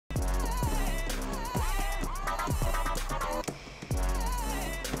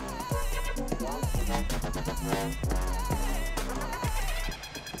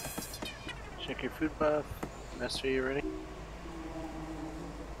Check your food buff. Master, you ready?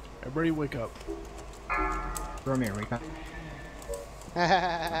 Everybody wake up. Bromir, wake up.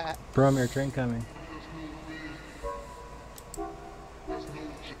 Bromir, train coming.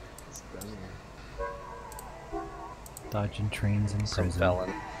 Dodging trains in prison.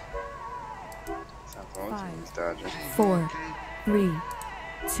 Felon. Sounds awesome. He's dodging. 4, 3,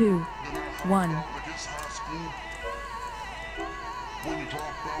 2, 1.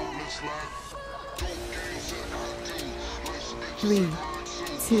 Three,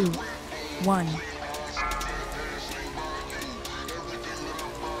 2, 1.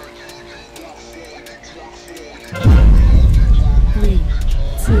 3,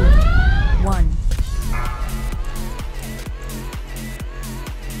 2, 1.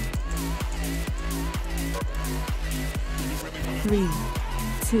 3,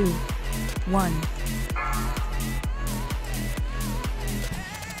 2, 1.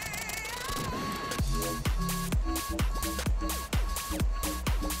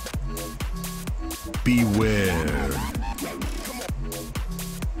 Beware.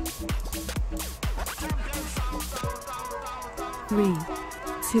 3,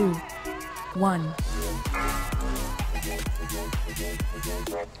 2, 1.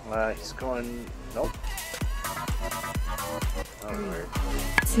 He's going. Nope. Oh, weird.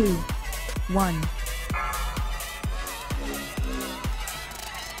 2, 1.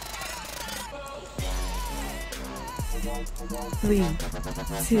 3,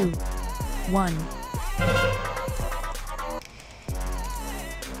 2, 1.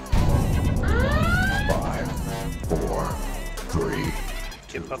 5, 4, 3,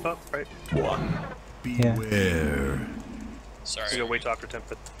 Can pop up, right? 1. Beware. Sorry. Go wait talker temp.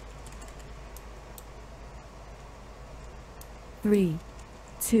 3,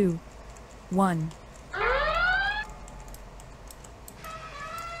 2, 1.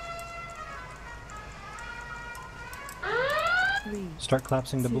 Start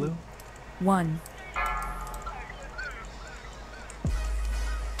collapsing the blue. 1.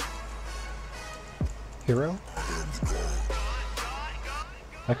 Hero.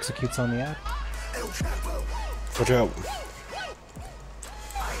 Executes on the ad. Watch out.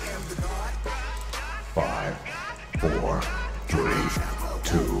 5, 4, 3,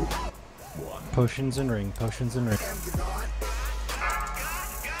 2, 1. Potions and ring. Potions and ring.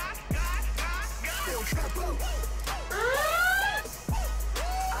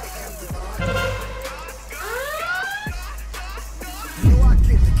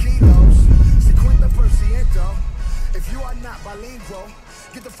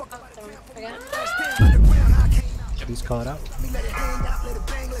 Please call it out.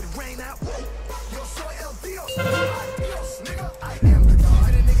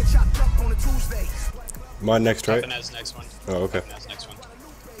 Mine next, right? Next one. Oh, okay. Next one.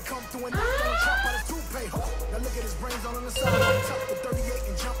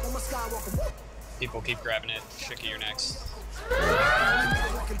 People keep grabbing it. Shiki, you're next.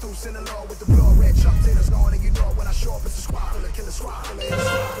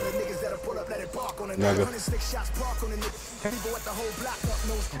 Naga.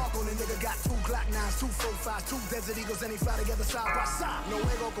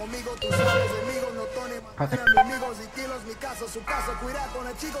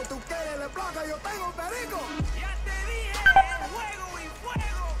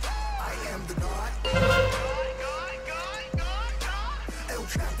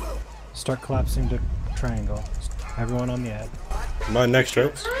 Start collapsing to triangle. Everyone on the ad. Mine next,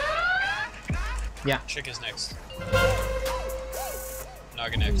 right? Yeah. Chick is next.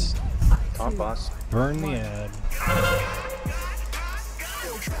 Naga next. On boss. Burn the ad.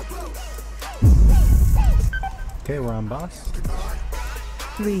 Okay, we're on boss.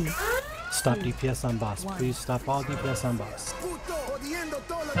 3. Stop DPS on boss. Please stop all DPS on boss.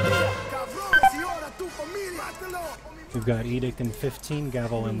 We've got Edict in 15,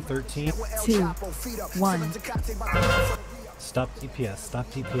 Gavel in 13. 2, 1. Stop DPS, stop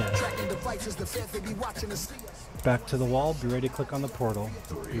DPS. Back to the wall, be ready to click on the portal.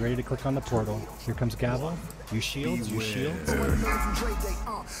 Be ready to click on the portal. Here comes Gavel. Use shields, use shields.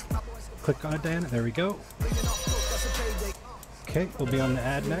 Click on it, Dan. There we go. Okay, we'll be on the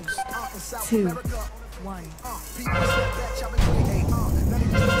ad next. 2, 1.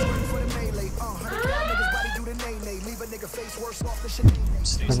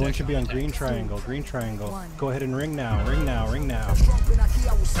 Everyone should be on green triangle, green triangle. Go ahead and ring now, ring now, ring now.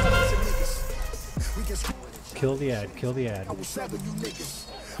 Kill the ad, kill the ad.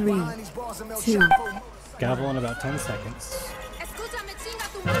 3, 2. Gavel in about 10 seconds.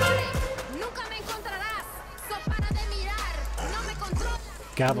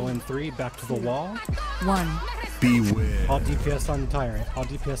 Gavel in 3, back to the wall. 1. Beware. All DPS on Tyrant. All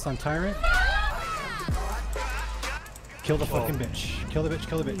DPS on Tyrant. Kill the fucking bitch. Kill the bitch,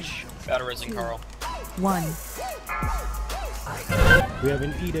 kill the bitch. Battle Rising Carl. 1. We have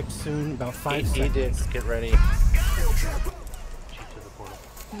an edict soon, about 5 seconds. Edicts, get ready.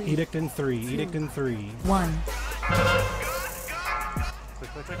 Edict in 3, edict in 3. 1.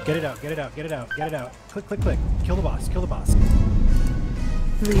 Get it out, get it out, get it out, get it out. Click, click, click. Kill the boss, kill the boss.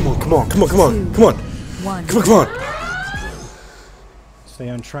 3. Come on, come on, come on, come on, come on. 1. Come on, come on. Stay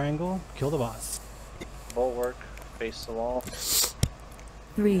on triangle, kill the boss. Bulwark, face the wall.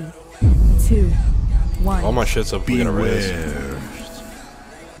 3, 2, 1. All my shit's up. We gotta raise. Beware.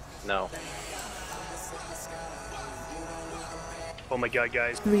 No. Oh my god,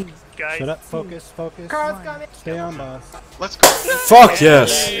 guys. 3. Guys. Shut up, focus, focus. Stay on, boss. Let's go. Fuck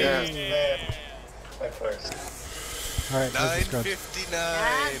yes. Alright, where's the scrubs?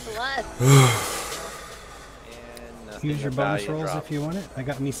 959. Use your bonus rolls if you want it. I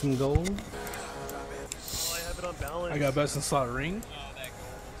got me some gold. Oh, I have it on balance. I got best in slot ring.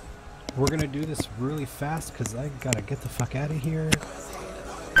 We're gonna do this really fast because I gotta get the fuck out of here.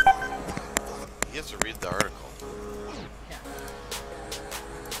 He has to read the article.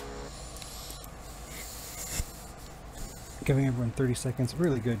 Giving everyone 30 seconds.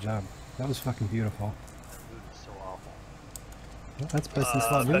 Really good job. That was fucking beautiful. So awful. Well, that's best in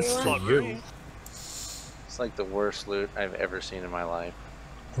slot. That's We're slot room. It's like the worst loot I've ever seen in my life.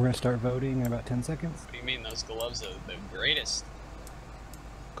 gonna start voting in about 10 seconds. What do you mean those gloves are the greatest?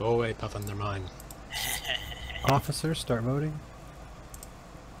 Go away, puffin, they're mine. Officers, start voting.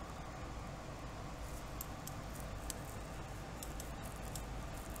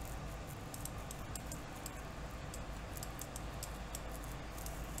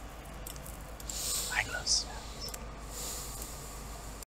 My gloves.